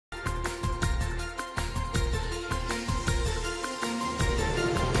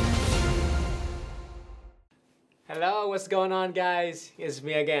Hello, what's going on guys? It's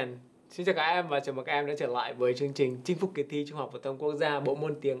me again. Xin chào các em và chào mừng các em đã trở lại với chương trình chinh phục kỳ thi Trung học phổ thông quốc gia bộ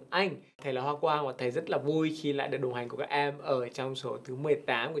môn tiếng Anh. Thầy là Hoa Quang và thầy rất là vui khi lại được đồng hành cùng các em ở trong số thứ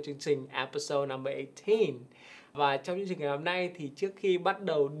 18 của chương trình episode number 18. Và trong chương trình ngày hôm nay thì trước khi bắt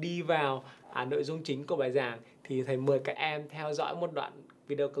đầu đi vào nội dung chính của bài giảng thì thầy mời các em theo dõi một đoạn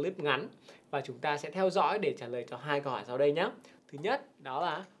video clip ngắn và chúng ta sẽ theo dõi để trả lời cho hai câu hỏi sau đây nhé. Thứ nhất đó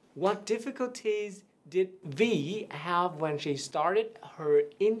là What difficulties did Vi have when she started her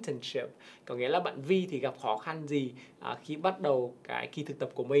internship? Có nghĩa là bạn Vi thì gặp khó khăn gì khi bắt đầu cái kỳ thực tập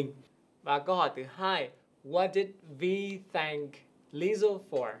của mình. Và câu hỏi thứ hai, What did Vi thank Lizzo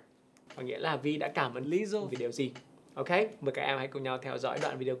for? Có nghĩa là Vi đã cảm ơn Lizzo vì điều gì? Ok, mời các em hãy cùng nhau theo dõi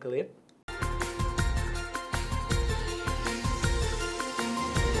đoạn video clip.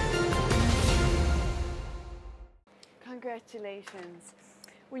 Congratulations.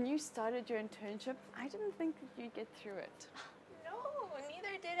 When you started your internship, I didn't think that you'd get through it. No,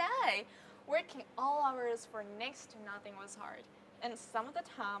 neither did I. Working all hours for next to nothing was hard. And some of the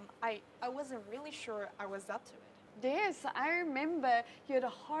time, I wasn't really sure I was up to it. Yes, I remember you had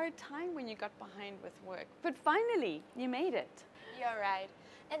a hard time when you got behind with work. But finally, you made it. You're right.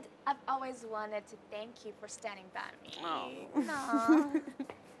 And I've always wanted to thank you for standing by me. Oh. Aw.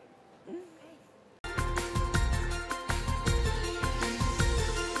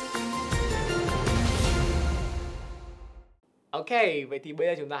 Ok, vậy thì bây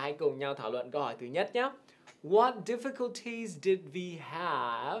giờ chúng ta hãy cùng nhau thảo luận câu hỏi thứ nhất nhé. What difficulties did Vi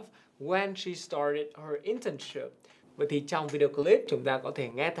have when she started her internship? Vậy thì trong video clip chúng ta có thể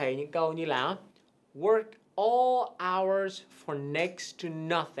nghe thấy những câu như là Work all hours for next to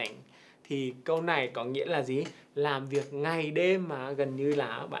nothing. Thì câu này có nghĩa là gì? Làm việc ngày đêm mà gần như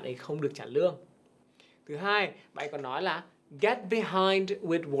là bạn ấy không được trả lương. Thứ hai, bạn ấy còn nói là Get behind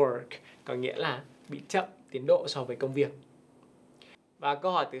with work. Có nghĩa là bị chậm tiến độ so với công việc. Và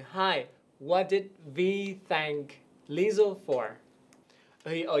câu hỏi thứ hai, What did Vi thank Lizzo for?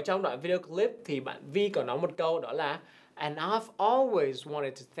 Thì ở trong đoạn video clip thì bạn Vi có nói một câu đó là And I've always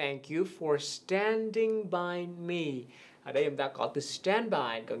wanted to thank you for standing by me. Ở đây chúng ta có từ stand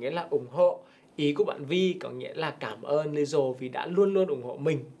by có nghĩa là ủng hộ. Ý của bạn Vi có nghĩa là cảm ơn Lizzo vì đã luôn luôn ủng hộ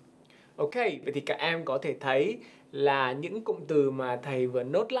mình. Ok, vậy thì các em có thể thấy là những cụm từ mà thầy vừa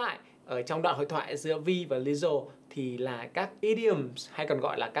nốt lại ở trong đoạn hội thoại giữa Vi và Lizzo thì là các idioms hay còn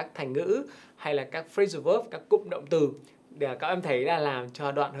gọi là các thành ngữ hay là các phrasal verb, các cụm động từ để các em thấy là làm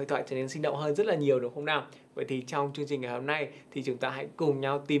cho đoạn hội thoại trở nên sinh động hơn rất là nhiều đúng không nào? Vậy thì trong chương trình ngày hôm nay thì chúng ta hãy cùng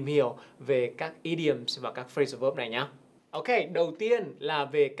nhau tìm hiểu về các idioms và các phrasal verb này nhé. Ok, đầu tiên là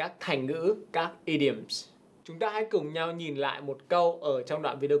về các thành ngữ, các idioms. Chúng ta hãy cùng nhau nhìn lại một câu ở trong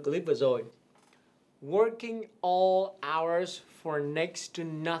đoạn video clip vừa rồi. Working all hours for next to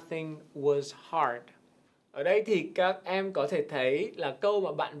nothing was hard. Ở đây thì các em có thể thấy là câu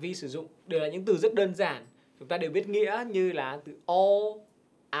mà bạn Vi sử dụng đều là những từ rất đơn giản. Chúng ta đều biết nghĩa như là từ all,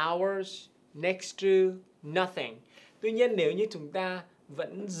 hours, next to, nothing. Tuy nhiên nếu như chúng ta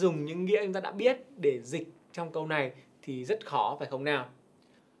vẫn dùng những nghĩa chúng ta đã biết để dịch trong câu này thì rất khó phải không nào?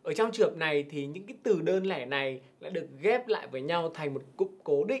 Ở trong trường hợp này thì những cái từ đơn lẻ này lại được ghép lại với nhau thành một cụm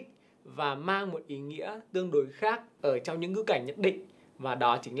cố định và mang một ý nghĩa tương đối khác ở trong những ngữ cảnh nhất định, và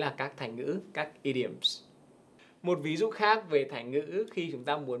đó chính là các thành ngữ, các idioms. Một ví dụ khác về thành ngữ khi chúng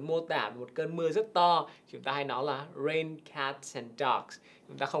ta muốn mô tả một cơn mưa rất to, chúng ta hay nói là rain, cats and dogs.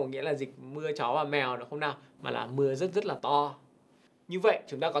 Chúng ta không có nghĩa là dịch mưa chó và mèo đúng không nào, mà là mưa rất rất là to. Như vậy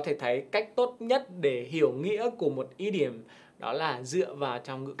chúng ta có thể thấy cách tốt nhất để hiểu nghĩa của một idiom đó là dựa vào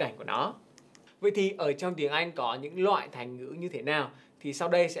trong ngữ cảnh của nó. Vậy thì ở trong tiếng Anh có những loại thành ngữ như thế nào? Thì sau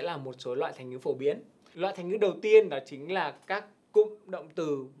đây sẽ là một số loại thành ngữ phổ biến. Loại thành ngữ đầu tiên đó chính là các cụm động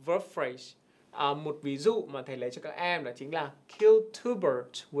từ verb phrase. Một ví dụ mà thầy lấy cho các em đó chính là kill two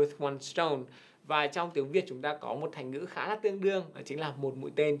birds with one stone. Và trong tiếng Việt chúng ta có một thành ngữ khá là tương đương, đó chính là một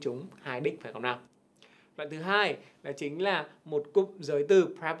mũi tên trúng hai đích phải không nào? Loại thứ hai đó chính là một cụm giới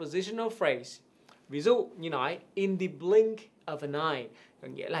từ prepositional phrase. Ví dụ như nói in the blink of an eye, có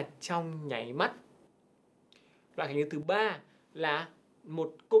nghĩa là trong nháy mắt. Loại thành ngữ thứ ba là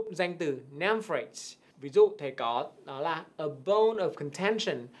một cụm danh từ noun phrase. Ví dụ thầy có đó là a bone of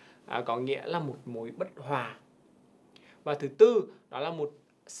contention, có nghĩa là một mối bất hòa. Và thứ tư đó là một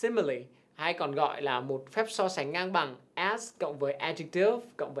simile, hay còn gọi là một phép so sánh ngang bằng as cộng với adjective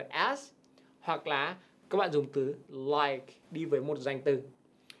cộng với as, hoặc là các bạn dùng từ like đi với một danh từ.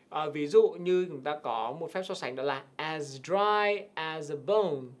 Ví dụ như chúng ta có một phép so sánh đó là as dry as a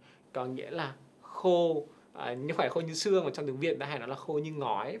bone, có nghĩa là khô, nhưng phải khô như xương, mà trong tiếng Việt ta hay nói là khô như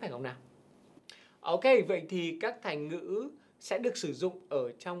ngói phải không nào? Ok, vậy thì các thành ngữ sẽ được sử dụng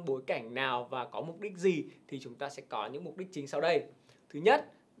ở trong bối cảnh nào và có mục đích gì thì chúng ta sẽ có những mục đích chính sau đây. Thứ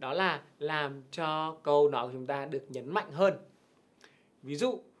nhất, đó là làm cho câu nói của chúng ta được nhấn mạnh hơn. Ví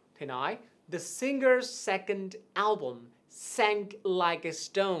dụ, thầy nói The singer's second album sank like a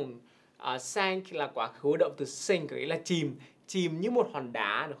stone. Sank là quá khứ động từ sink, có nghĩa là chìm như một hòn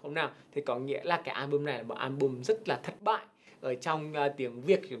đá, được không nào? Thì có nghĩa là cái album này là một album rất là thất bại. Ở trong tiếng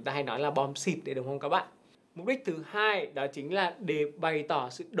Việt chúng ta hay nói là bom xịt đấy, đúng không các bạn? Mục đích thứ hai đó chính là để bày tỏ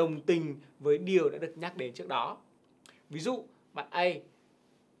sự đồng tình với điều đã được nhắc đến trước đó. Ví dụ, bạn A,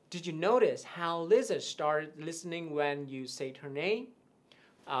 Did you notice how Lisa started listening when you said her name?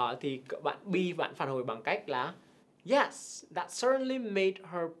 Thì bạn B bạn phản hồi bằng cách là Yes, that certainly made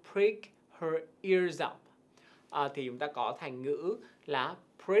her prick her ears up. Thì chúng ta có thành ngữ là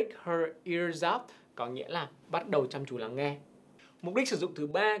prick her ears up, có nghĩa là bắt đầu chăm chú lắng nghe. Mục đích sử dụng thứ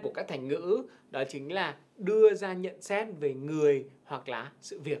ba của các thành ngữ đó chính là đưa ra nhận xét về người hoặc là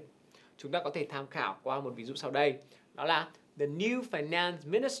sự việc. Chúng ta có thể tham khảo qua một ví dụ sau đây. Đó là The new finance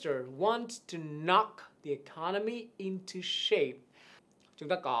minister wants to knock the economy into shape. Chúng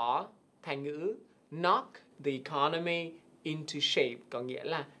ta có thành ngữ knock the economy into shape, có nghĩa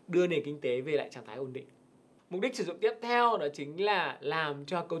là đưa nền kinh tế về lại trạng thái ổn định. Mục đích sử dụng tiếp theo đó chính là làm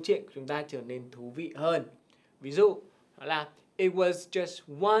cho câu chuyện của chúng ta trở nên thú vị hơn. Ví dụ, đó là It was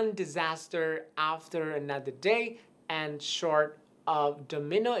just one disaster after another day and short of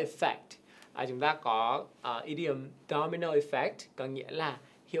domino effect. Chúng ta có idiom domino effect, có nghĩa là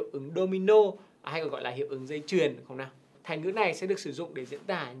hiệu ứng domino, hay còn gọi là hiệu ứng dây chuyền, không nào? Thành ngữ này sẽ được sử dụng để diễn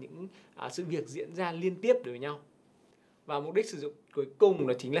tả những sự việc diễn ra liên tiếp đối với nhau. Và mục đích sử dụng cuối cùng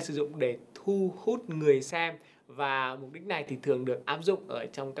đó chính là sử dụng để thu hút người xem. Và mục đích này thì thường được áp dụng ở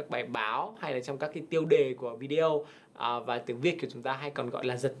trong các bài báo hay là trong các cái tiêu đề của video. Và tiếng Việt của chúng ta hay còn gọi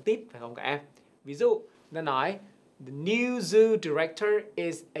là giật tít, phải không các em? Ví dụ, nó nói The new zoo director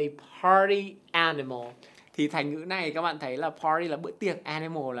is a party animal. Thì thành ngữ này các bạn thấy là party là bữa tiệc,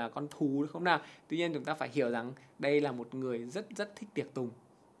 animal là con thú, đúng không nào? Tuy nhiên chúng ta phải hiểu rằng đây là một người rất thích tiệc tùng.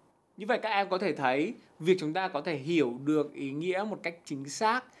 Như vậy các em có thể thấy việc chúng ta có thể hiểu được ý nghĩa một cách chính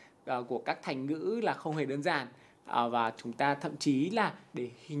xác của các thành ngữ là không hề đơn giản. Và chúng ta thậm chí là để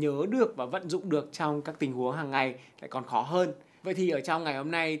nhớ được và vận dụng được trong các tình huống hàng ngày lại còn khó hơn. Vậy thì ở trong ngày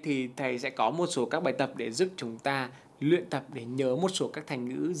hôm nay thì thầy sẽ có một số các bài tập để giúp chúng ta luyện tập để nhớ một số các thành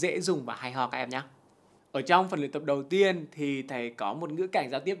ngữ dễ dùng và hay ho các em nhé. Ở trong phần luyện tập đầu tiên thì thầy có một ngữ cảnh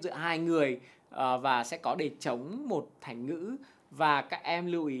giao tiếp giữa hai người và sẽ có để trống một thành ngữ. Và các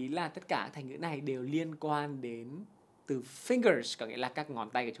em lưu ý là tất cả thành ngữ này đều liên quan đến từ fingers, có nghĩa là các ngón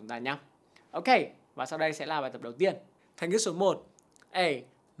tay của chúng ta nhé. Ok, và sau đây sẽ là bài tập đầu tiên. Thành ngữ số 1. A.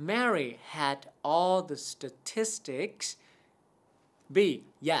 Mary had all the statistics. B.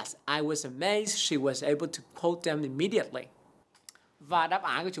 Yes, I was amazed she was able to quote them immediately. Và đáp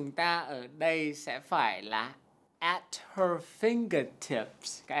án của chúng ta ở đây sẽ phải là at her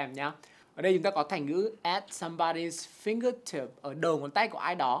fingertips các em nhé. Ở đây chúng ta có thành ngữ at somebody's fingertip, ở đầu ngón tay của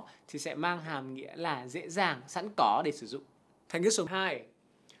ai đó thì sẽ mang hàm nghĩa là dễ dàng, sẵn có để sử dụng. Thành ngữ số 2.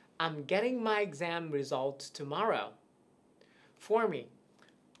 I'm getting my exam results tomorrow. For me.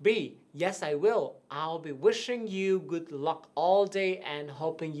 B. Yes, I will. I'll be wishing you good luck all day and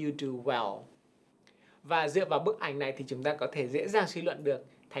hoping you do well. Và dựa vào bức ảnh này thì chúng ta có thể dễ dàng suy luận được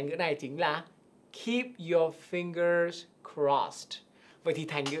thành ngữ này chính là keep your fingers crossed. Vậy thì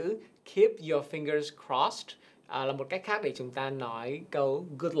thành ngữ keep your fingers crossed là một cách khác để chúng ta nói câu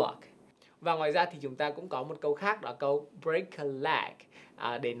good luck. Và ngoài ra thì chúng ta cũng có một câu khác, đó là câu break a leg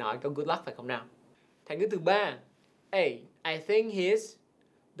để nói câu good luck, phải không nào? Thành ngữ thứ 3. A. I think he's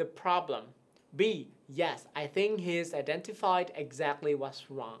the problem. B. Yes, I think he's identified exactly what's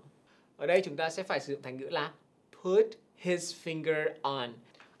wrong. Ở đây chúng ta sẽ phải sử dụng thành ngữ là put his finger on.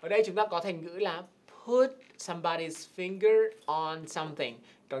 Ở đây chúng ta có thành ngữ là put somebody's finger on something,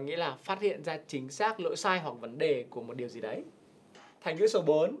 có nghĩa là phát hiện ra chính xác lỗi sai hoặc vấn đề của một điều gì đấy. Thành ngữ số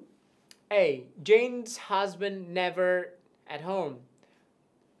 4. A. Jane's husband never at home.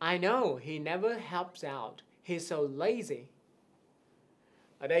 I know, he never helps out. He's so lazy.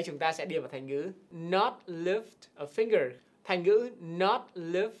 Ở đây chúng ta sẽ điền vào thành ngữ not lift a finger. Thành ngữ not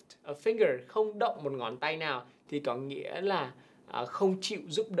lift a finger, không động một ngón tay nào, thì có nghĩa là không chịu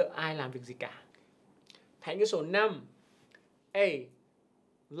giúp đỡ ai làm việc gì cả. Thành ngữ số 5. A.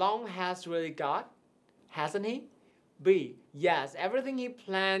 Long has really got, hasn't he? B. Yes, everything he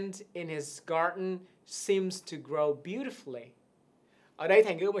planted in his garden seems to grow beautifully. Ở đây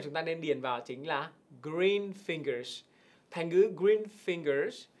thành ngữ mà chúng ta nên điền vào chính là green fingers. Thành ngữ green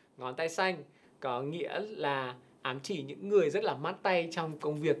fingers, ngón tay xanh, có nghĩa là ám chỉ những người rất là mát tay trong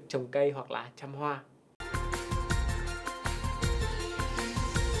công việc trồng cây hoặc là chăm hoa.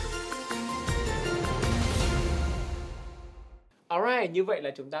 Ok, như vậy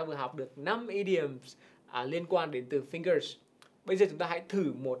là chúng ta vừa học được 5 idioms liên quan đến từ fingers. Bây giờ chúng ta hãy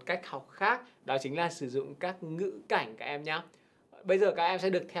thử một cách học khác, đó chính là sử dụng các ngữ cảnh các em nhé. Bây giờ các em sẽ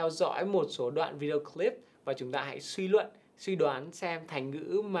được theo dõi một số đoạn video clip và chúng ta hãy suy đoán xem thành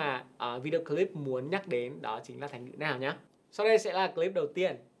ngữ mà video clip muốn nhắc đến đó chính là thành ngữ nào nhé. Sau đây sẽ là clip đầu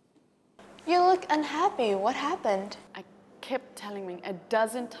tiên. You look unhappy. What happened? I kept telling him a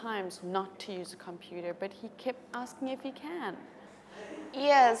dozen times not to use a computer, but he kept asking if he can.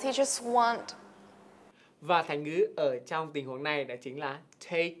 Yes, he just won't. Và thành ngữ ở trong tình huống này đó chính là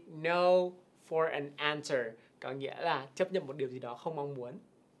take no for an answer, có nghĩa là chấp nhận một điều gì đó không mong muốn.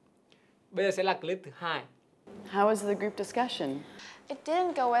 Bây giờ sẽ là clip thứ hai. How was the group discussion? It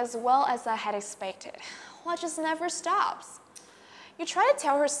didn't go as well as I had expected. Well, it just never stops. You try to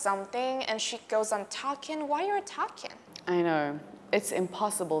tell her something and she goes on talking while you're talking. I know, it's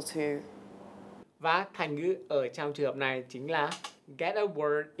impossible to. Và thành ngữ ở trong trường hợp này chính là get a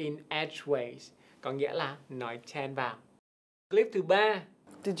word in edgeways, có nghĩa là nói chen vào. Clip thứ ba.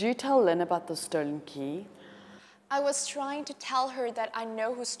 Did you tell Lynn about the stolen key? I was trying to tell her that I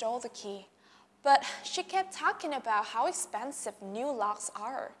know who stole the key, but she kept talking about how expensive new locks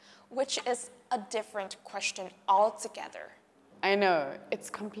are, which is a different question altogether. I know, it's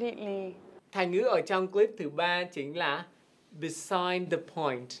completely. Thành ngữ ở trong clip thứ ba chính là beside the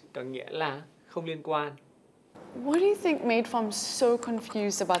point, có nghĩa là không liên quan. What do you think made Phong so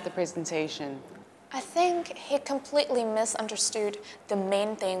confused about the presentation? I think he completely misunderstood the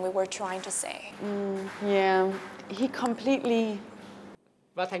main thing we were trying to say. Yeah, he completely.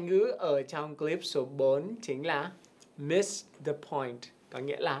 Và thành ngữ ở trong clip số 4 chính là miss the point, có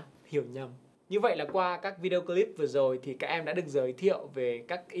nghĩa là hiểu nhầm. Như vậy là qua các video clip vừa rồi thì các em đã được giới thiệu về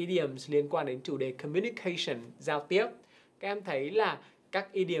các idioms liên quan đến chủ đề communication, giao tiếp. Các em thấy là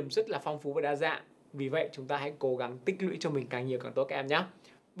các idioms rất là phong phú và đa dạng. Vì vậy chúng ta hãy cố gắng tích lũy cho mình càng nhiều càng tốt các em nhé.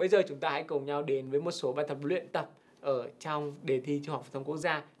 Bây giờ chúng ta hãy cùng nhau đến với một số bài tập luyện tập ở trong đề thi Trung học phổ thông quốc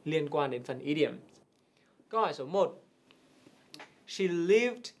gia liên quan đến phần idioms. Câu hỏi số 1. She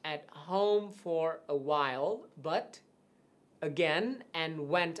lived at home for a while, but again and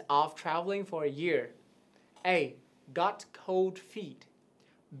went off traveling for a year. A. Got cold feet.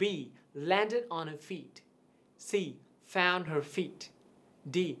 B. Landed on her feet. C. Found her feet.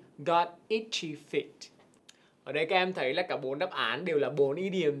 D. Got itchy feet. Ở đây các em thấy là cả 4 đáp án đều là 4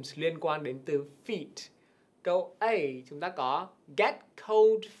 idioms liên quan đến từ feet. Câu A chúng ta có get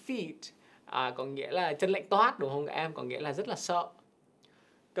cold feet, có nghĩa là chân lạnh toát đúng không các em? Có nghĩa là rất là sợ.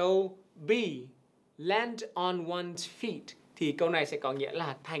 Câu B, land on one's feet, thì câu này sẽ có nghĩa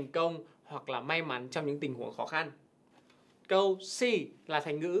là thành công hoặc là may mắn trong những tình huống khó khăn. Câu C là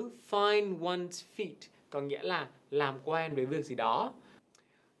thành ngữ find one's feet, có nghĩa là làm quen với việc gì đó.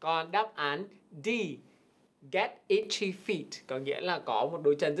 Còn đáp án D, get itchy feet, có nghĩa là có một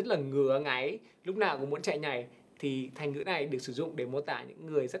đôi chân rất là ngứa ngáy, lúc nào cũng muốn chạy nhảy, thì thành ngữ này được sử dụng để mô tả những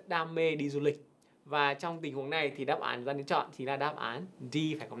người rất đam mê đi du lịch. Và trong tình huống này thì đáp án ra nên chọn chính là đáp án D,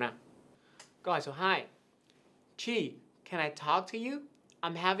 phải không nào? Câu hỏi số 2. Chi, can I talk to you?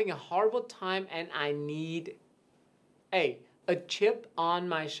 I'm having a horrible time and I need A chip on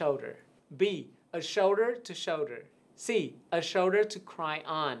my shoulder. B, a shoulder to shoulder. C, a shoulder to cry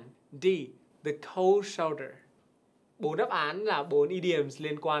on. D, the cold shoulder. 4 đáp án là 4 idioms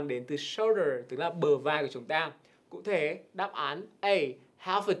liên quan đến từ shoulder, tức là bờ vai của chúng ta. Cụ thể, đáp án A,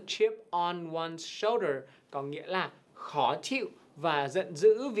 have a chip on one's shoulder, có nghĩa là khó chịu và giận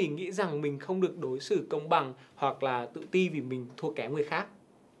dữ vì nghĩ rằng mình không được đối xử công bằng hoặc là tự ti vì mình thua kém người khác.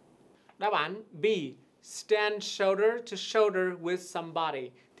 Đáp án B, stand shoulder to shoulder with somebody,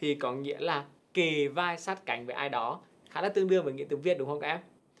 thì có nghĩa là kề vai sát cánh với ai đó, khá là tương đương với nghĩa tiếng Việt đúng không các em?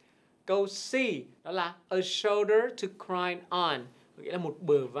 Câu C đó là a shoulder to cry on, có nghĩa là một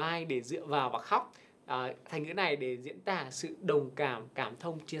bờ vai để dựa vào và khóc. Thành ngữ này để diễn tả sự đồng cảm, cảm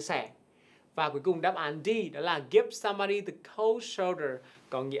thông, chia sẻ. Và cuối cùng đáp án D đó là give somebody the cold shoulder,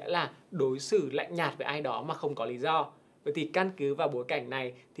 có nghĩa là đối xử lạnh nhạt với ai đó mà không có lý do. Vậy thì căn cứ vào bối cảnh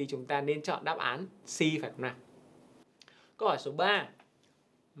này thì chúng ta nên chọn đáp án C, phải không nào? Câu hỏi số 3.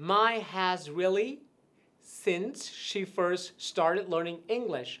 Mai has really, since she first started learning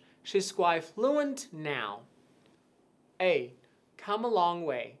English, she's quite fluent now. A, come a long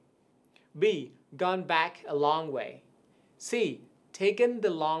way. B, gone back a long way. C, taken the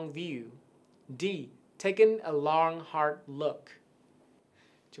long view. D, taken a long hard look.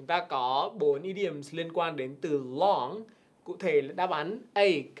 Chúng ta có 4 idioms liên quan đến từ long. Cụ thể là đáp án A,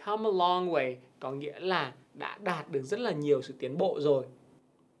 come a long way, có nghĩa là đã đạt được rất là nhiều sự tiến bộ rồi.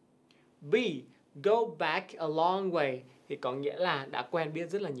 B, go back a long way, thì có nghĩa là đã quen biết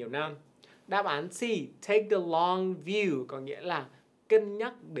rất là nhiều năm. Đáp án C, take the long view, có nghĩa là cân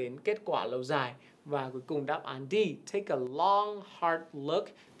nhắc đến kết quả lâu dài. Và cuối cùng đáp án D, take a long hard look,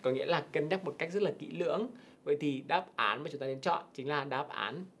 có nghĩa là cân nhắc một cách rất là kỹ lưỡng. Vậy thì đáp án mà chúng ta nên chọn chính là đáp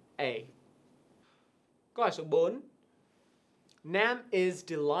án A. Câu hỏi số 4. Nam is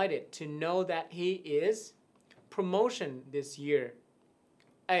delighted to know that he is promotion this year.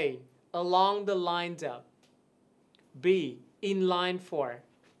 A, along the lines of. B, in line for.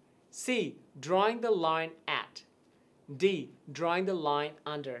 C, drawing the line at. D, drawing the line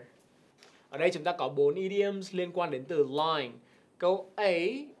under. Ở đây chúng ta có 4 idioms liên quan đến từ line. Câu A,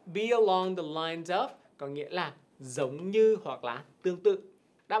 be along the lines of, có nghĩa là giống như hoặc là tương tự.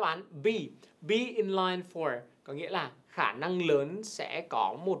 Đáp án B, be in line for, có nghĩa là khả năng lớn sẽ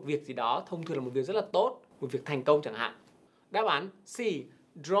có một việc gì đó, thông thường là một việc rất là tốt, một việc thành công chẳng hạn. Đáp án C,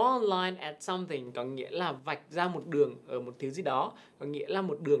 draw a line at something, có nghĩa là vạch ra một đường ở một thứ gì đó, có nghĩa là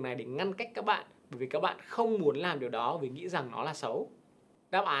một đường này để ngăn cách các bạn, bởi vì các bạn không muốn làm điều đó vì nghĩ rằng nó là xấu.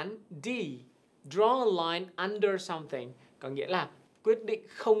 Đáp án D, draw a line under something, có nghĩa là quyết định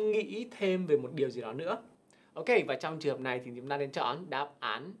không nghĩ thêm về một điều gì đó nữa. Ok, và trong trường hợp này thì chúng ta nên chọn đáp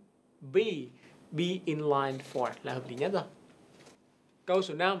án B, be in line for là hợp lý nhất rồi. Câu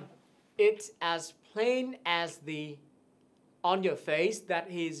số 5. It's as plain as the on your face that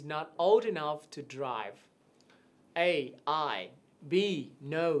he's not old enough to drive. A, eye. B,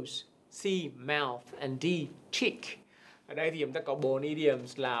 nose. C, mouth. And D, cheek. Ở đây thì chúng ta có 4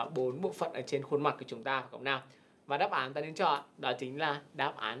 idioms là 4 bộ phận ở trên khuôn mặt của chúng ta, phải không nào? Và đáp án ta nên chọn đó chính là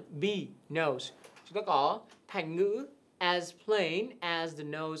đáp án B, nose. Chúng ta có thành ngữ as plain as the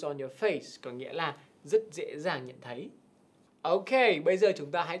nose on your face, có nghĩa là rất dễ dàng nhận thấy. Ok, bây giờ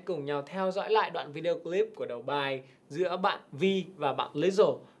chúng ta hãy cùng nhau theo dõi lại đoạn video clip của đầu bài giữa bạn Vi và bạn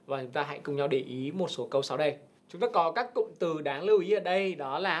Lizzo. Và chúng ta hãy cùng nhau để ý một số câu sau đây. Chúng ta có các cụm từ đáng lưu ý ở đây,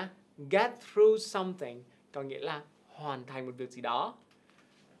 đó là get through something, có nghĩa là hoàn thành một việc gì đó.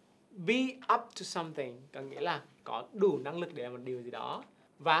 Be up to something, có nghĩa là có đủ năng lực để làm một điều gì đó.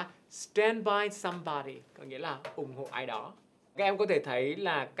 Và stand by somebody, có nghĩa là ủng hộ ai đó. Các em có thể thấy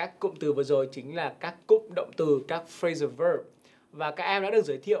là các cụm từ vừa rồi chính là các cụm động từ, các phrasal verb. Và các em đã được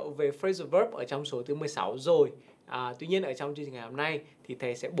giới thiệu về phrasal verb ở trong số thứ 16 rồi. Tuy nhiên ở trong chương trình ngày hôm nay thì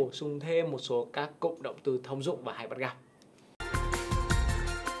thầy sẽ bổ sung thêm một số các cụm động từ thông dụng và hay bắt gặp.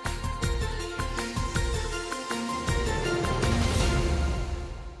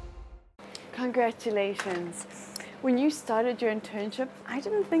 Congratulations. When you started your internship, I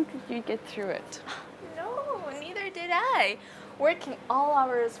didn't think that you'd get through it. No, neither did I. Working all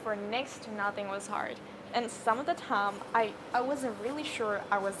hours for next to nothing was hard. And some of the time, I wasn't really sure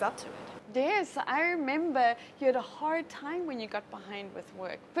I was up to it. Yes, I remember you had a hard time when you got behind with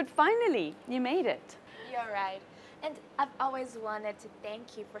work. But finally, you made it. You're right. And I've always wanted to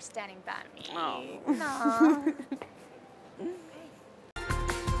thank you for standing by me. Oh. No.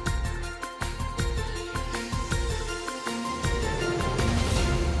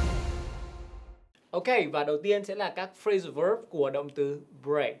 Ok, và đầu tiên sẽ là các phrasal verb của động từ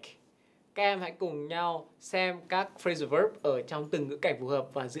break. Các em hãy cùng nhau xem các phrasal verb ở trong từng ngữ cảnh phù hợp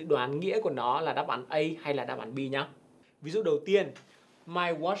và dự đoán nghĩa của nó là đáp án A hay là đáp án B nhé. Ví dụ đầu tiên,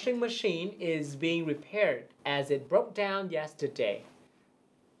 My washing machine is being repaired as it broke down yesterday.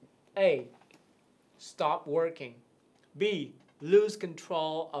 A, stop working. B, lose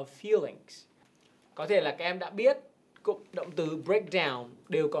control of feelings. Có thể là các em đã biết cụm động từ break down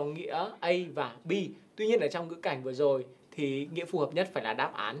đều có nghĩa A và B. Tuy nhiên ở trong ngữ cảnh vừa rồi thì nghĩa phù hợp nhất phải là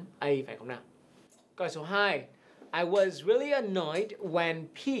đáp án A, phải không nào? Câu số 2. I was really annoyed when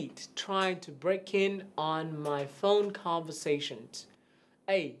Pete tried to break in on my phone conversations.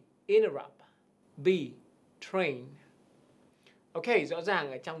 A, interrupt. B, train. Ok, rõ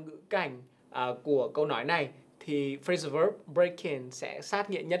ràng ở trong ngữ cảnh của câu nói này thì phrasal verb break in sẽ sát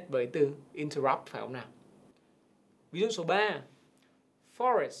nghĩa nhất với từ interrupt, phải không nào? Ví dụ số 3.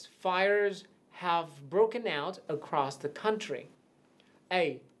 Forest fires have broken out across the country. A,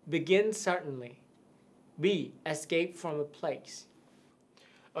 begin suddenly. B, escape from a place.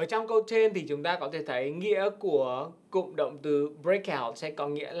 Ở trong câu trên thì chúng ta có thể thấy nghĩa của cụm động từ break out sẽ có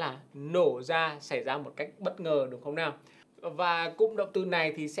nghĩa là nổ ra, xảy ra một cách bất ngờ, đúng không nào? Và cụm động từ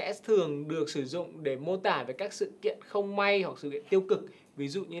này thì sẽ thường được sử dụng để mô tả về các sự kiện không may hoặc sự kiện tiêu cực, ví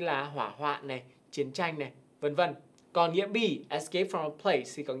dụ như là hỏa hoạn này, chiến tranh này, vân vân. Còn nghĩa B, escape from a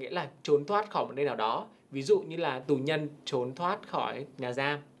place thì có nghĩa là trốn thoát khỏi một nơi nào đó, ví dụ như là tù nhân trốn thoát khỏi nhà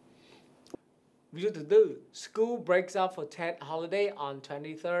giam. Ví dụ thứ tư, school breaks up for Tet holiday on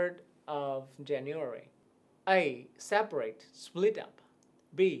 23rd of January. A, separate, split up.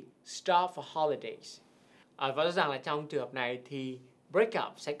 B, stop for holidays. Và rõ ràng là trong trường hợp này thì break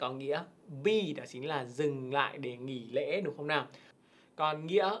up sẽ có nghĩa B, đó chính là dừng lại để nghỉ lễ, đúng không nào? Còn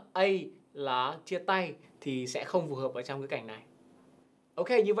nghĩa A là chia tay thì sẽ không phù hợp ở trong cái cảnh này. Ok,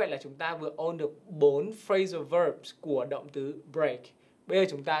 như vậy là chúng ta vừa ôn được 4 phrasal verbs của động từ break. Bây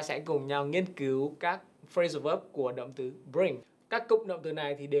giờ chúng ta sẽ cùng nhau nghiên cứu các phrasal verb của động từ bring. Các cụm động từ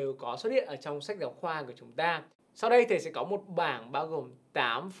này thì đều có xuất hiện ở trong sách giáo khoa của chúng ta. Sau đây thầy sẽ có một bảng bao gồm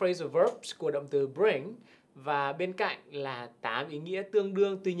 8 phrasal verbs của động từ bring và bên cạnh là 8 ý nghĩa tương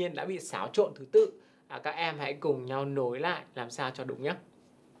đương tuy nhiên đã bị xáo trộn thứ tự. Các em hãy cùng nhau nối lại làm sao cho đúng nhé.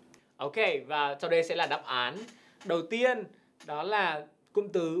 Ok, và sau đây sẽ là đáp án. Đầu tiên đó là cụm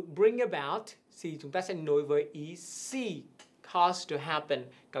từ bring about thì chúng ta sẽ nối với ý see, cause to happen,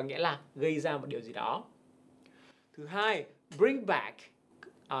 có nghĩa là gây ra một điều gì đó. Thứ hai, bring back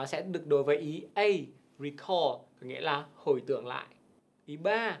sẽ được đối với ý A, recall, có nghĩa là hồi tưởng lại. Ý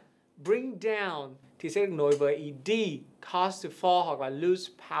 3, bring down thì sẽ được nối với ý D, cause to fall hoặc là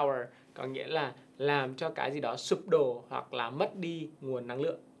lose power, có nghĩa là làm cho cái gì đó sụp đổ hoặc là mất đi nguồn năng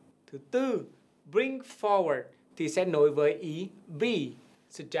lượng. Thứ tư, bring forward thì sẽ nối với ý B,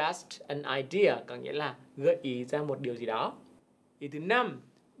 suggest an idea, có nghĩa là gợi ý ra một điều gì đó. Ý thứ 5,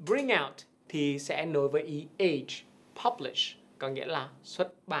 bring out thì sẽ nối với ý H, publish, có nghĩa là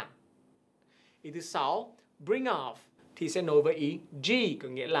xuất bản. Ý thứ 6, bring off thì sẽ nối với ý G, có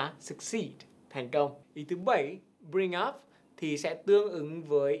nghĩa là succeed, thành công. Ý thứ 7, bring up thì sẽ tương ứng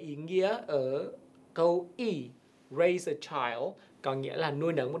với ý nghĩa ở câu E, raise a child, có nghĩa là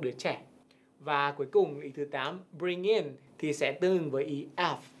nuôi nấng một đứa trẻ. Và cuối cùng ý thứ 8, bring in thì sẽ tương ứng với ý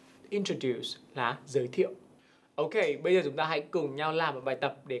F, introduce là giới thiệu. Ok, bây giờ chúng ta hãy cùng nhau làm một bài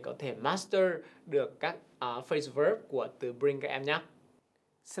tập để có thể master được các phrasal verb của từ bring các em nhé.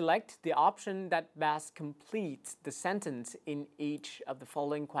 Select the option that best completes the sentence in each of the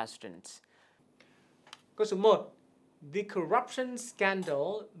following questions. Câu số 1. The corruption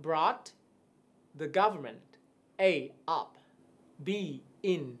scandal brought the government A. up, B.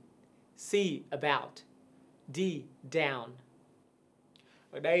 in, C. about, D. down.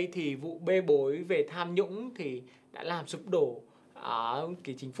 Ở đây thì vụ bê bối về tham nhũng thì đã làm sụp đổ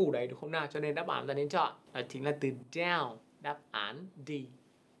cái chính phủ đấy, đúng không nào? Cho nên đáp án ta nên chọn là chính là từ down, đáp án D.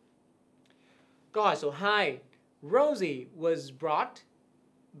 Câu hỏi số 2. Rosie was brought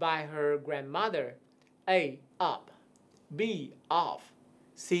by her grandmother A. up, B. off,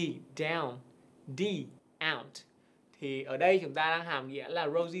 C. down, D. out. Thì ở đây chúng ta đang hàm nghĩa là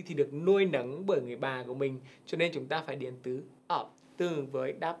Rosie thì được nuôi nấng bởi người bà của mình, cho nên chúng ta phải điền từ up, tương ứng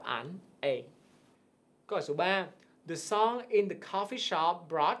với đáp án A. Câu hỏi số 3. The song in the coffee shop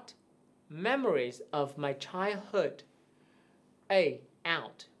brought memories of my childhood. A.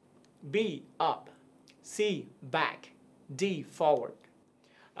 out, B. up, C. back, D. forward.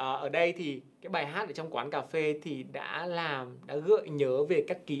 Ở đây thì cái bài hát ở trong quán cà phê thì đã gợi nhớ về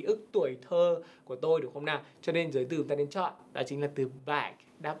các ký ức tuổi thơ của tôi, đúng không nào? Cho nên giới từ chúng ta nên chọn đó chính là từ back,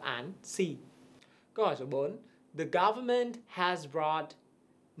 đáp án C. Câu hỏi số 4. The government has brought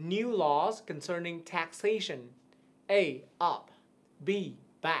new laws concerning taxation. A. up, B.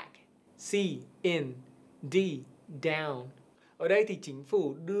 back, C. in, D. down. Ở đây thì chính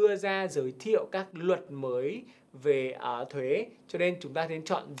phủ đưa ra giới thiệu các luật mới về thuế, cho nên chúng ta nên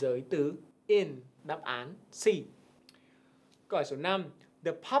chọn giới từ in, đáp án C. Câu hỏi số 5.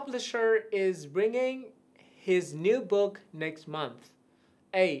 The publisher is bringing his new book next month.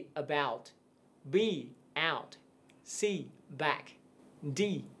 A. about, B. out, C. back, D.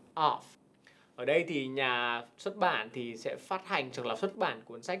 off. Ở đây thì nhà xuất bản thì sẽ phát hành hoặc là xuất bản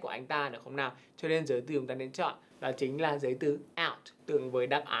cuốn sách của anh ta, được không nào? Cho nên giới từ chúng ta nên chọn đó chính là giới từ out, tương với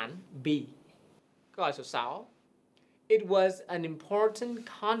đáp án B. Câu hỏi số 6. It was an important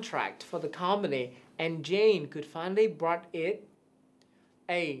contract for the company and Jane could finally brought it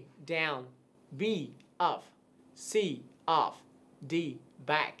A. down, B. up, C. off, D.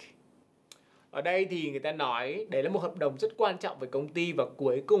 back. Ở đây thì người ta nói đấy là một hợp đồng rất quan trọng với công ty và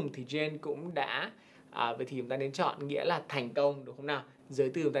cuối cùng thì Jane cũng đã vậy thì chúng ta nên chọn nghĩa là thành công, đúng không nào? Giới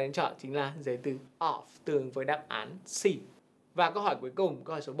từ chúng ta nên chọn chính là giới từ off, tương với đáp án C. Và câu hỏi cuối cùng,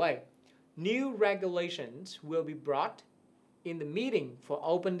 câu hỏi số 7. New regulations will be brought in the meeting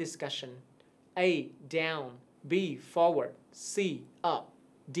for open discussion. A. down, B. forward, C. up,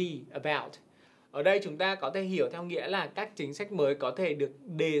 D. about. Ở đây chúng ta có thể hiểu theo nghĩa là các chính sách mới có thể được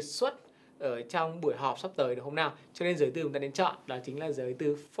đề xuất ở trong buổi họp sắp tới, được không nào? Cho nên giới từ chúng ta nên chọn đó chính là giới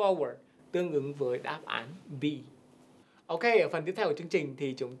từ forward, tương ứng với đáp án B. Ok, ở phần tiếp theo của chương trình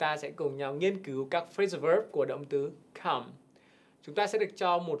thì chúng ta sẽ cùng nhau nghiên cứu các phrasal verb của động từ come. Chúng ta sẽ được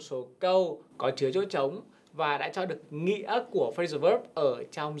cho một số câu có chứa chỗ trống và đã cho được nghĩa của phrasal verb ở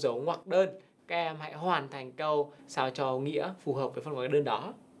trong dấu ngoặc đơn. Các em hãy hoàn thành câu sao cho nghĩa phù hợp với phần ngoặc đơn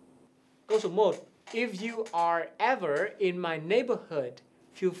đó. Câu số 1. If you are ever in my neighborhood,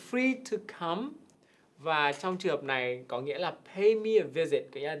 feel free to come. Và trong trường hợp này có nghĩa là pay me a visit,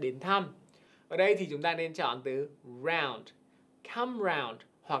 có nghĩa là đến thăm. Ở đây thì chúng ta nên chọn từ round, come round,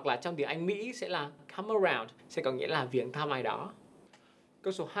 hoặc là trong tiếng Anh Mỹ sẽ là come around, sẽ có nghĩa là viếng thăm ai đó.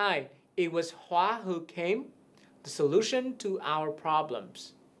 Câu số 2. It was Hoa who came, the solution to our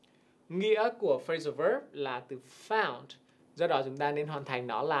problems. Nghĩa của phrasal verb là từ found, do đó chúng ta nên hoàn thành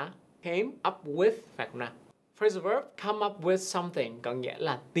nó là came up with, phải không nào? Phrasal verb come up with something có nghĩa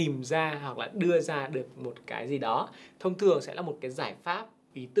là tìm ra hoặc là đưa ra được một cái gì đó. Thông thường sẽ là một cái giải pháp,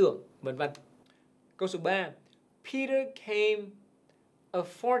 ý tưởng, vân vân. Câu số 3. Peter came a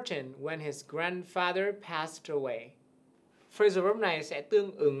fortune when his grandfather passed away. Phrasal verb này sẽ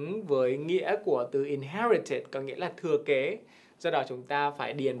tương ứng với nghĩa của từ inherited, có nghĩa là thừa kế. Do đó chúng ta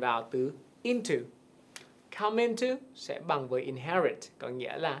phải điền vào từ into. Come into sẽ bằng với inherit, có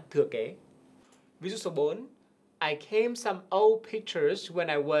nghĩa là thừa kế. Ví dụ số 4. I came some old pictures when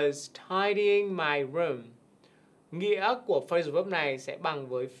I was tidying my room. Nghĩa của phrasal verb này sẽ bằng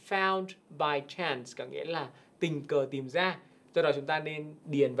với found by chance, có nghĩa là tình cờ tìm ra. Do đó chúng ta nên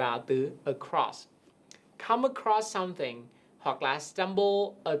điền vào từ across. Come across something hoặc là stumble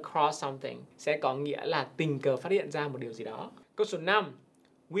across something sẽ có nghĩa là tình cờ phát hiện ra một điều gì đó. Câu số 5.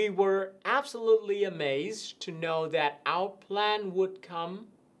 We were absolutely amazed to know that our plan would come.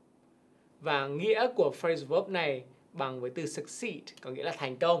 Và nghĩa của phrasal verb này bằng với từ succeed, có nghĩa là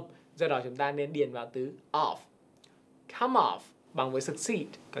thành công. Do đó chúng ta nên điền vào từ off. Come off bằng với succeed,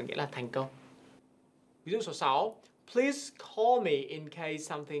 có nghĩa là thành công. Ví dụ số 6. Please call me in case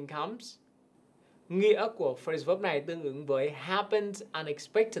something comes. Nghĩa của phrasal verb này tương ứng với happens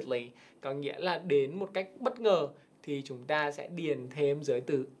unexpectedly, có nghĩa là đến một cách bất ngờ, thì chúng ta sẽ điền thêm dưới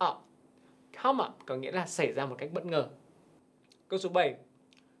từ up. Come up có nghĩa là xảy ra một cách bất ngờ. Câu số 7.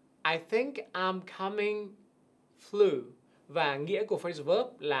 I think I'm coming flu. Và nghĩa của phrasal verb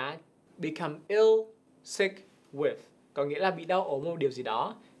là become ill, sick with, có nghĩa là bị đau ốm một điều gì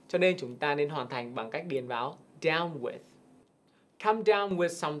đó. Cho nên chúng ta nên hoàn thành bằng cách điền vào down with. Come down with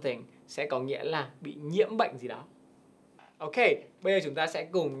something sẽ có nghĩa là bị nhiễm bệnh gì đó. Ok, bây giờ chúng ta sẽ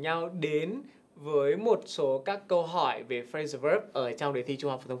cùng nhau đến với một số các câu hỏi về phrasal verb ở trong đề thi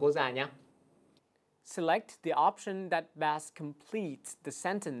Trung học phổ thông quốc gia nhé. Select the option that best completes the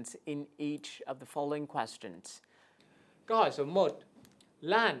sentence in each of the following questions. Câu hỏi số 1.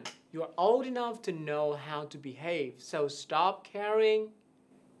 Lan, you are old enough to know how to behave, so stop caring,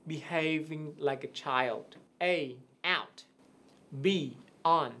 behaving like a child. A. Out. B.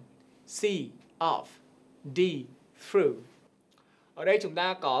 On. C. Off. D. Through. Ở đây chúng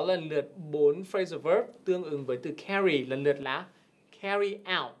ta có lần lượt 4 phrasal verb tương ứng với từ carry, lần lượt là carry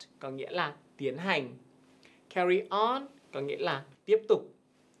out, có nghĩa là tiến hành. Carry on, có nghĩa là tiếp tục.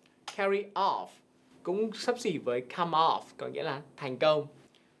 Carry off, cũng xấp xỉ với come off, có nghĩa là thành công.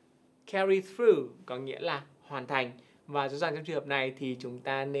 Carry through, có nghĩa là hoàn thành. Và rõ ràng trong trường hợp này thì chúng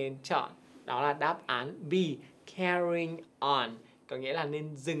ta nên chọn, đó là đáp án B, carrying on, có nghĩa là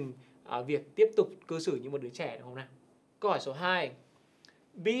nên dừng việc tiếp tục cư xử như một đứa trẻ, đúng không nào? Câu hỏi số 2.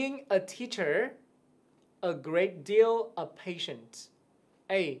 Being a teacher, a great deal of patience.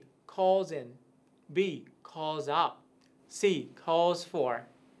 A. Calls in. B. Calls up. C. Calls for.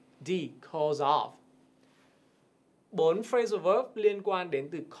 D. Calls off. 4 phrasal verb liên quan đến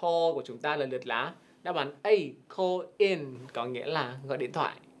từ call của chúng ta lần lượt là đáp án A. Call in, có nghĩa là gọi điện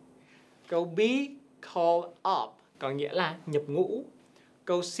thoại. Câu B. Call up, có nghĩa là nhập ngũ.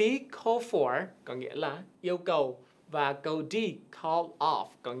 Câu C. Call for, có nghĩa là yêu cầu. Và câu D. Call off,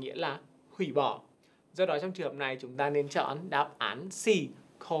 có nghĩa là hủy bỏ. Do đó trong trường hợp này chúng ta nên chọn đáp án C.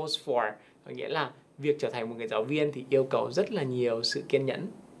 Calls for, có nghĩa là việc trở thành một người giáo viên thì yêu cầu rất là nhiều sự kiên nhẫn.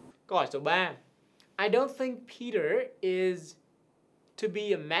 Câu hỏi số 3. I don't think Peter is to be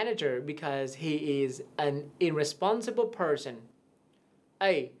a manager because he is an irresponsible person.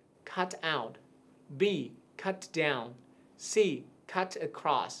 A. Cut out. B. Cut down. C. Cut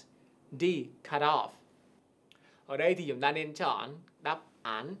across. D. Cut off. Ở đây thì chúng ta nên chọn đáp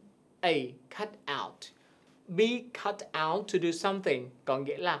án A. Cut out. B. Cut out to do something, có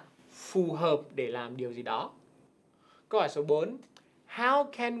nghĩa là phù hợp để làm điều gì đó. Câu hỏi số 4.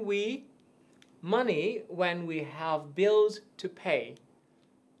 How can we money when we have bills to pay?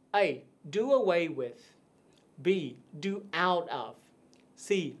 A. Do away with. B. Do out of. C.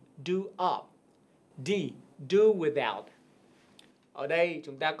 Do up. D. Do without. Ở đây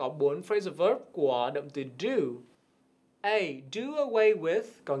chúng ta có 4 phrasal verb của động từ do. A. Do away with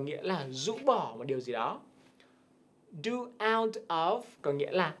có nghĩa là rũ bỏ một điều gì đó. Do out of có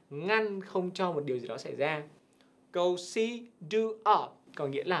nghĩa là ngăn không cho một điều gì đó xảy ra. Câu C. Do up có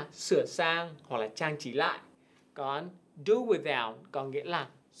nghĩa là sửa sang hoặc là trang trí lại. Còn do without có nghĩa là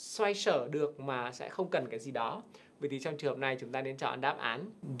xoay sở được mà sẽ không cần cái gì đó. Vậy thì trong trường hợp này chúng ta nên chọn đáp án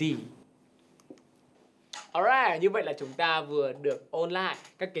D. Alright, như vậy là chúng ta vừa được ôn lại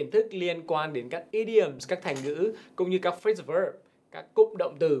các kiến thức liên quan đến các idioms, các thành ngữ cũng như các phrasal verb, các cụm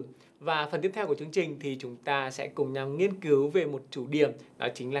động từ. Và phần tiếp theo của chương trình thì chúng ta sẽ cùng nhau nghiên cứu về một chủ điểm, đó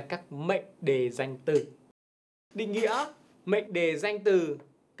chính là các mệnh đề danh từ. Định nghĩa mệnh đề danh từ,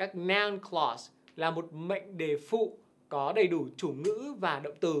 các noun clause là một mệnh đề phụ có đầy đủ chủ ngữ và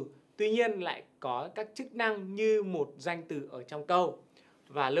động từ, tuy nhiên lại có các chức năng như một danh từ ở trong câu.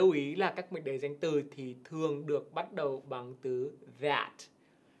 Và lưu ý là các mệnh đề danh từ thì thường được bắt đầu bằng từ that.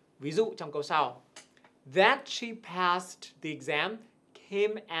 Ví dụ trong câu sau, that she passed the exam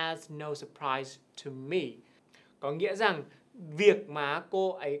came as no surprise to me. Có nghĩa rằng việc mà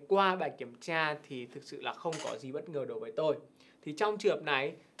cô ấy qua bài kiểm tra thì thực sự là không có gì bất ngờ đối với tôi. Thì trong trường hợp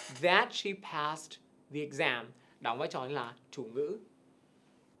này, that she passed the exam đóng vai trò là chủ ngữ.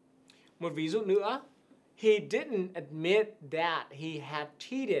 Một ví dụ nữa, he didn't admit that he had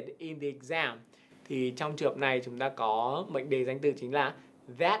cheated in the exam. Thì trong trường hợp này chúng ta có mệnh đề danh từ chính là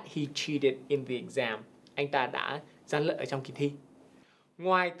that he cheated in the exam. Anh ta đã gian lận ở trong kỳ thi.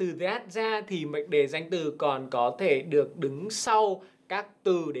 Ngoài từ that ra thì mệnh đề danh từ còn có thể được đứng sau các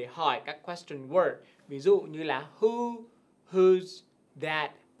từ để hỏi các question word. Ví dụ như là who, whose,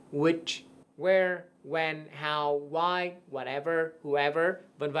 that, which, where, when, how, why, whatever, whoever,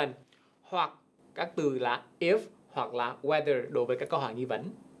 vân vân. Hoặc các từ là if hoặc là whether đối với các câu hỏi nghi vấn.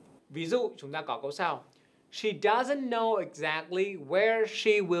 Ví dụ chúng ta có câu sau, she doesn't know exactly where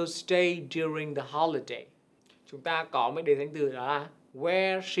she will stay during the holiday. Chúng ta có mệnh đề danh từ đó là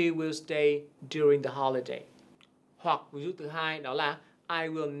where she will stay during the holiday. Hoặc ví dụ thứ hai đó là I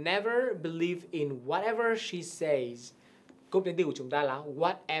will never believe in whatever she says. Cụm danh từ của chúng ta là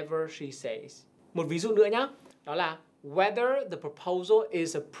whatever she says. Một ví dụ nữa nhé, đó là whether the proposal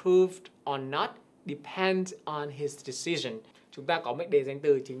is approved or not depends on his decision. Chúng ta có mệnh đề danh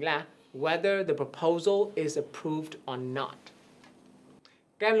từ chính là whether the proposal is approved or not.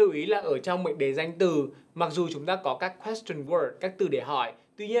 Các em lưu ý là ở trong mệnh đề danh từ, mặc dù chúng ta có các question word, các từ để hỏi,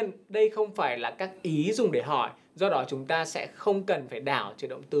 tuy nhiên đây không phải là các ý dùng để hỏi, do đó chúng ta sẽ không cần phải đảo từ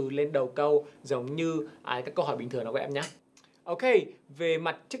động từ lên đầu câu giống như các câu hỏi bình thường đó các em nhé. Ok, về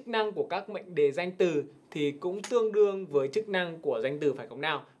mặt chức năng của các mệnh đề danh từ thì cũng tương đương với chức năng của danh từ phải không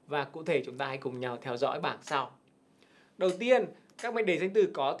nào? Và cụ thể chúng ta hãy cùng nhau theo dõi bảng sau. Đầu tiên, các mệnh đề danh từ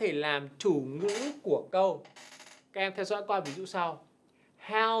có thể làm chủ ngữ của câu. Các em theo dõi qua ví dụ sau.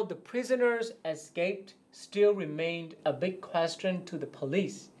 How the prisoners escaped still remained a big question to the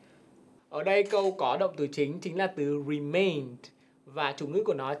police. Ở đây câu có động từ chính là từ remained và chủ ngữ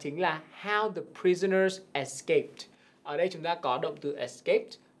của nó chính là how the prisoners escaped. Ở đây chúng ta có động từ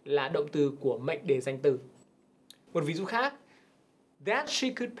escaped là động từ của mệnh đề danh từ. Một ví dụ khác, that she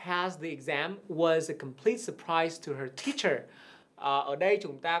could pass the exam was a complete surprise to her teacher. Ở đây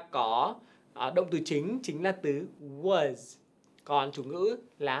chúng ta có động từ chính là từ was. Còn chủ ngữ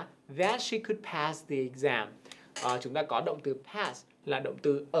là that she could pass the exam. Chúng ta có động từ pass là động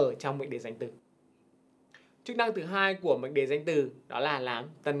từ ở trong mệnh đề danh từ. Chức năng thứ hai của mệnh đề danh từ đó là làm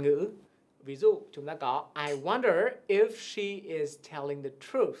tân ngữ. Ví dụ chúng ta có I wonder if she is telling the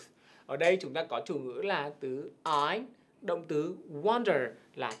truth. Ở đây chúng ta có chủ ngữ là từ I, động từ wonder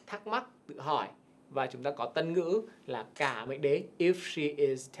là thắc mắc, tự hỏi. Và chúng ta có tân ngữ là cả mệnh đề if she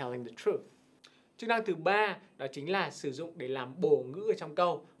is telling the truth. Chức năng thứ ba đó chính là sử dụng để làm bổ ngữ ở trong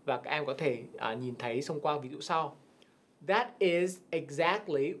câu. Và các em có thể nhìn thấy xung quanh ví dụ sau. That is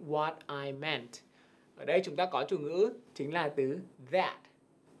exactly what I meant. Ở đây chúng ta có chủ ngữ chính là từ that.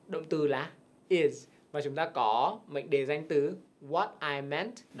 Động từ là is. Và chúng ta có mệnh đề danh từ what I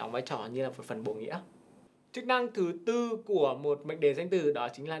meant đóng vai trò như là một phần bổ nghĩa. Chức năng thứ tư của một mệnh đề danh từ đó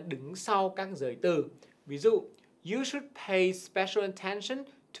chính là đứng sau các giới từ. Ví dụ, you should pay special attention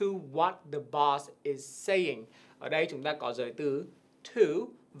to what the boss is saying. Ở đây chúng ta có giới từ to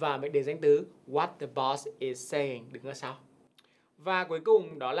và mệnh đề danh từ what the boss is saying đứng ở sau. Và cuối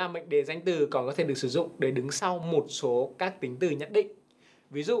cùng đó là mệnh đề danh từ còn có thể được sử dụng để đứng sau một số các tính từ nhất định.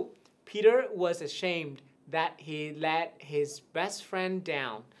 Ví dụ, Peter was ashamed that he let his best friend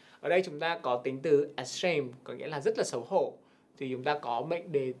down. Ở đây chúng ta có tính từ ashamed có nghĩa là rất là xấu hổ. Thì chúng ta có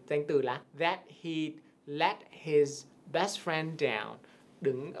mệnh đề danh từ là that he let his best friend down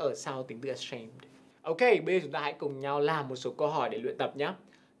đứng ở sau tính từ ashamed. Ok, bây giờ chúng ta hãy cùng nhau làm một số câu hỏi để luyện tập nhé.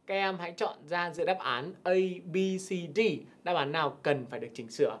 Các em hãy chọn ra giữa đáp án A, B, C, D. Đáp án nào cần phải được chỉnh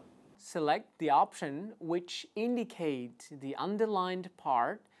sửa? Select the option which indicates the underlined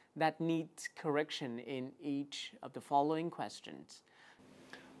part that needs correction in each of the following questions.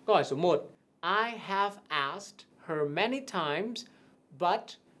 Câu hỏi số 1. I have asked her many times, but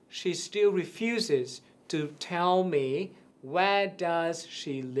she still refuses to tell me where does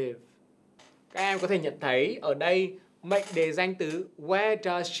she live. Các em có thể nhận thấy ở đây mệnh đề danh từ where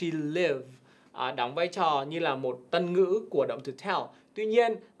does she live đóng vai trò như là một tân ngữ của động từ tell. Tuy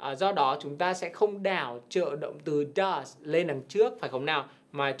nhiên, do đó chúng ta sẽ không đảo trợ động từ does lên đằng trước, phải không nào?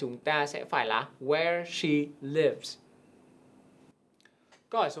 Mà chúng ta sẽ phải là where she lives.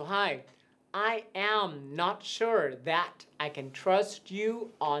 Câu hỏi số 2. I am not sure that I can trust you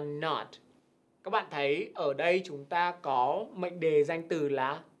or not. Các bạn thấy ở đây chúng ta có mệnh đề danh từ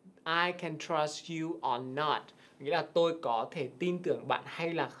là I can trust you or not. Nghĩa là tôi có thể tin tưởng bạn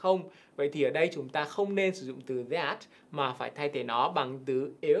hay là không. Vậy thì ở đây chúng ta không nên sử dụng từ that mà phải thay thế nó bằng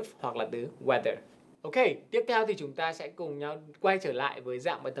từ if hoặc là từ whether. Ok, tiếp theo thì chúng ta sẽ cùng nhau quay trở lại với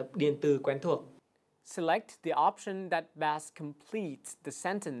dạng bài tập điền từ quen thuộc. Select the option that best completes the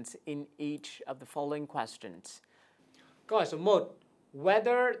sentence in each of the following questions. Câu hỏi số 1.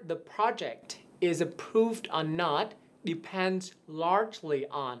 Whether the project is approved or not depends largely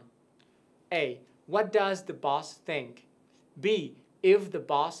on A. What does the boss think? B. If the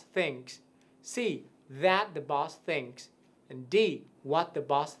boss thinks. C. That the boss thinks. And D. What the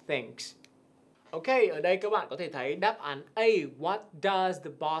boss thinks. Ok, ở đây các bạn có thể thấy đáp án A, what does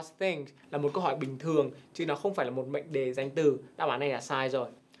the boss think là một câu hỏi bình thường chứ nó không phải là một mệnh đề danh từ. Đáp án này là sai rồi.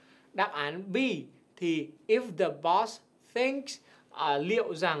 Đáp án B thì if the boss thinks,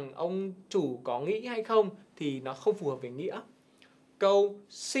 liệu rằng ông chủ có nghĩ hay không thì nó không phù hợp với nghĩa. Câu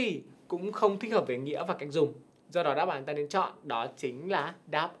C cũng không thích hợp với nghĩa và cách dùng. Do đó đáp án ta nên chọn đó chính là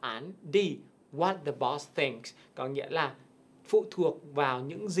đáp án D, what the boss thinks, có nghĩa là phụ thuộc vào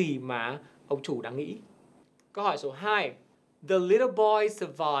những gì mà ông chủ đang nghĩ. Câu hỏi số 2. The little boy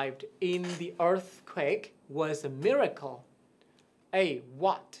survived in the earthquake was a miracle. A.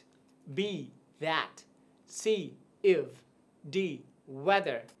 What? B. That. C. If. D.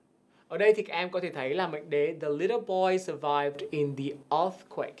 Whether. Ở đây thì các em có thể thấy là mệnh đề the little boy survived in the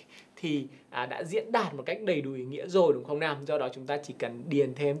earthquake thì đã diễn đạt một cách đầy đủ ý nghĩa rồi, đúng không nào? Do đó chúng ta chỉ cần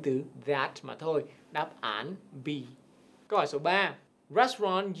điền thêm từ that mà thôi. Đáp án B. Câu hỏi số 3.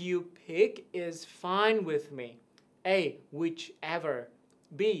 Restaurant you pick is fine with me. A. Whichever.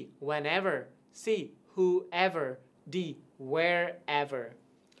 B. Whenever. C. Whoever. D. Wherever.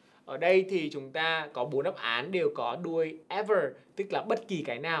 Ở đây thì chúng ta có 4 đáp án đều có đuôi ever, tức là bất kỳ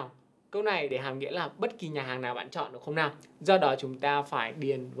cái nào. Câu này để hàm nghĩa là bất kỳ nhà hàng nào bạn chọn, được không nào? Do đó chúng ta phải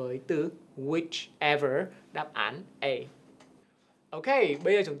điền với từ whichever, đáp án A. Ok,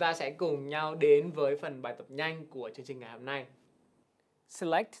 bây giờ chúng ta sẽ cùng nhau đến với phần bài tập nhanh của chương trình ngày hôm nay.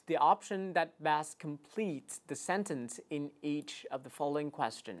 Select the option that best completes the sentence in each of the following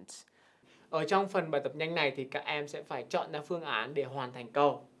questions. Ở trong phần bài tập nhanh này thì các em sẽ phải chọn ra phương án để hoàn thành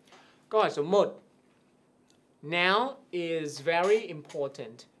câu. Câu hỏi số 1. Now is very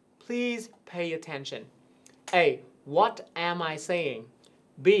important. Please pay attention. A. What am I saying?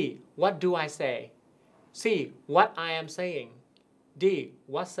 B. What do I say? C. What I am saying. D.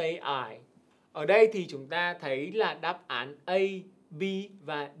 What say I? Ở đây thì chúng ta thấy là đáp án A, B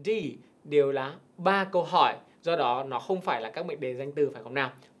và D đều là 3 câu hỏi. Do đó nó không phải là các mệnh đề danh từ, phải không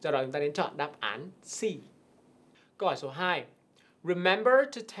nào? Do đó chúng ta nên chọn đáp án C. Câu hỏi số 2. Remember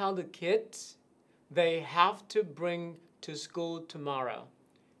to tell the kids they have to bring to school tomorrow.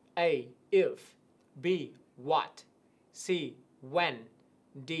 A. If. B. What. C. When.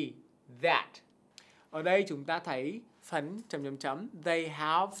 D. That. Ở đây chúng ta thấy phấn ... they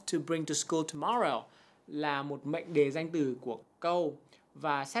have to bring to school tomorrow là một mệnh đề danh từ của câu.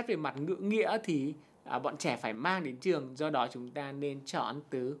 Và xét về mặt ngữ nghĩa thì bọn trẻ phải mang đến trường. Do đó chúng ta nên chọn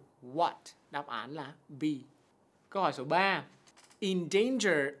từ what. Đáp án là B. Câu hỏi số 3. In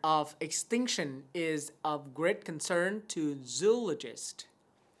danger of extinction is of great concern to zoologists.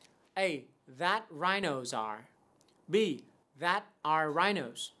 A. That rhinos are. B. That are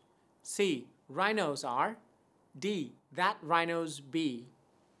rhinos. C. Rhinos are. D. That rhinos be.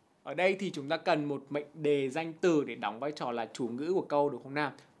 Ở đây thì chúng ta cần một mệnh đề danh từ để đóng vai trò là chủ ngữ của câu, đúng không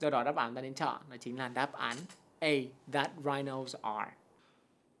nào? Do đó đáp án ta nên chọn đó chính là đáp án A. That rhinos are.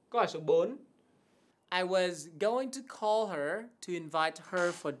 Câu hỏi số 4. I was going to call her to invite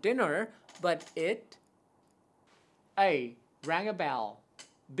her for dinner, but it A. Rang a bell.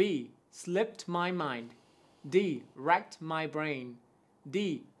 B. Slipped my mind. D. Racked my brain. D.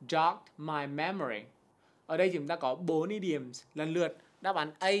 Jogged my memory. Ở đây chúng ta có 4 idioms lần lượt. Đáp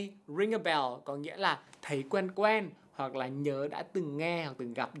án A, ring a bell có nghĩa là thấy quen quen hoặc là nhớ đã từng nghe hoặc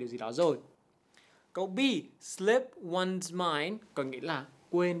từng gặp điều gì đó rồi. Câu B, slip one's mind có nghĩa là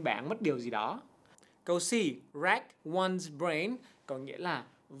quên bén mất điều gì đó. Câu C, rack one's brain có nghĩa là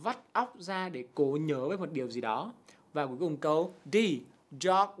vắt óc ra để cố nhớ về một điều gì đó. Và cuối cùng câu D,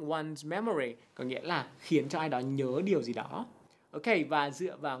 jog one's memory, có nghĩa là khiến cho ai đó nhớ điều gì đó. Ok, và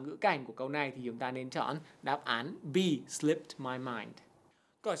dựa vào ngữ cảnh của câu này thì chúng ta nên chọn đáp án B, slipped my mind.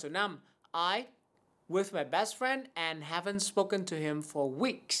 Câu hỏi số 5. I with my best friend and haven't spoken to him for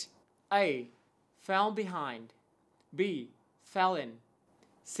weeks. A, fell behind. B, fell in.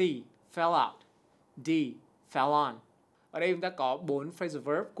 C, fell out. D, fell on. Ở đây chúng ta có 4 phrasal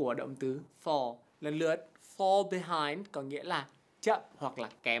verb của động từ fall. Lần lượt, fall behind có nghĩa là chậm hoặc là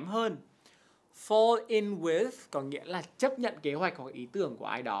kém hơn. Fall in with có nghĩa là chấp nhận kế hoạch hoặc ý tưởng của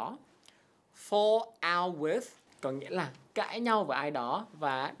ai đó. Fall out with có nghĩa là cãi nhau với ai đó.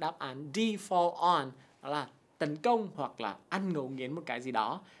 Và đáp án D, fall on, đó là tấn công hoặc là ăn ngấu nghiến một cái gì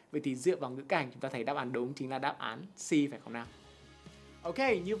đó. Vậy thì dựa vào ngữ cảnh chúng ta thấy đáp án đúng chính là đáp án C, phải không nào? Ok,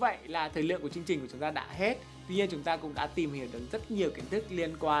 như vậy là thời lượng của chương trình của chúng ta đã hết. Tuy nhiên chúng ta cũng đã tìm hiểu được rất nhiều kiến thức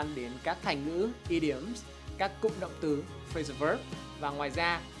liên quan đến các thành ngữ, idioms, các cụm động từ, phrasal verb, và ngoài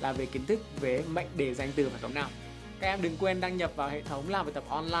ra là về kiến thức về mệnh đề danh từ, phải không nào? Các em đừng quên đăng nhập vào hệ thống làm bài tập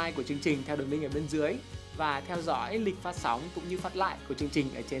online của chương trình theo đường link ở bên dưới và theo dõi lịch phát sóng cũng như phát lại của chương trình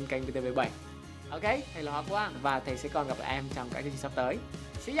ở trên kênh VTV7. Ok, thầy là Hoa Quang và thầy sẽ còn gặp lại em trong các chương trình sắp tới.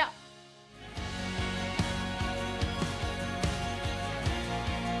 See ya!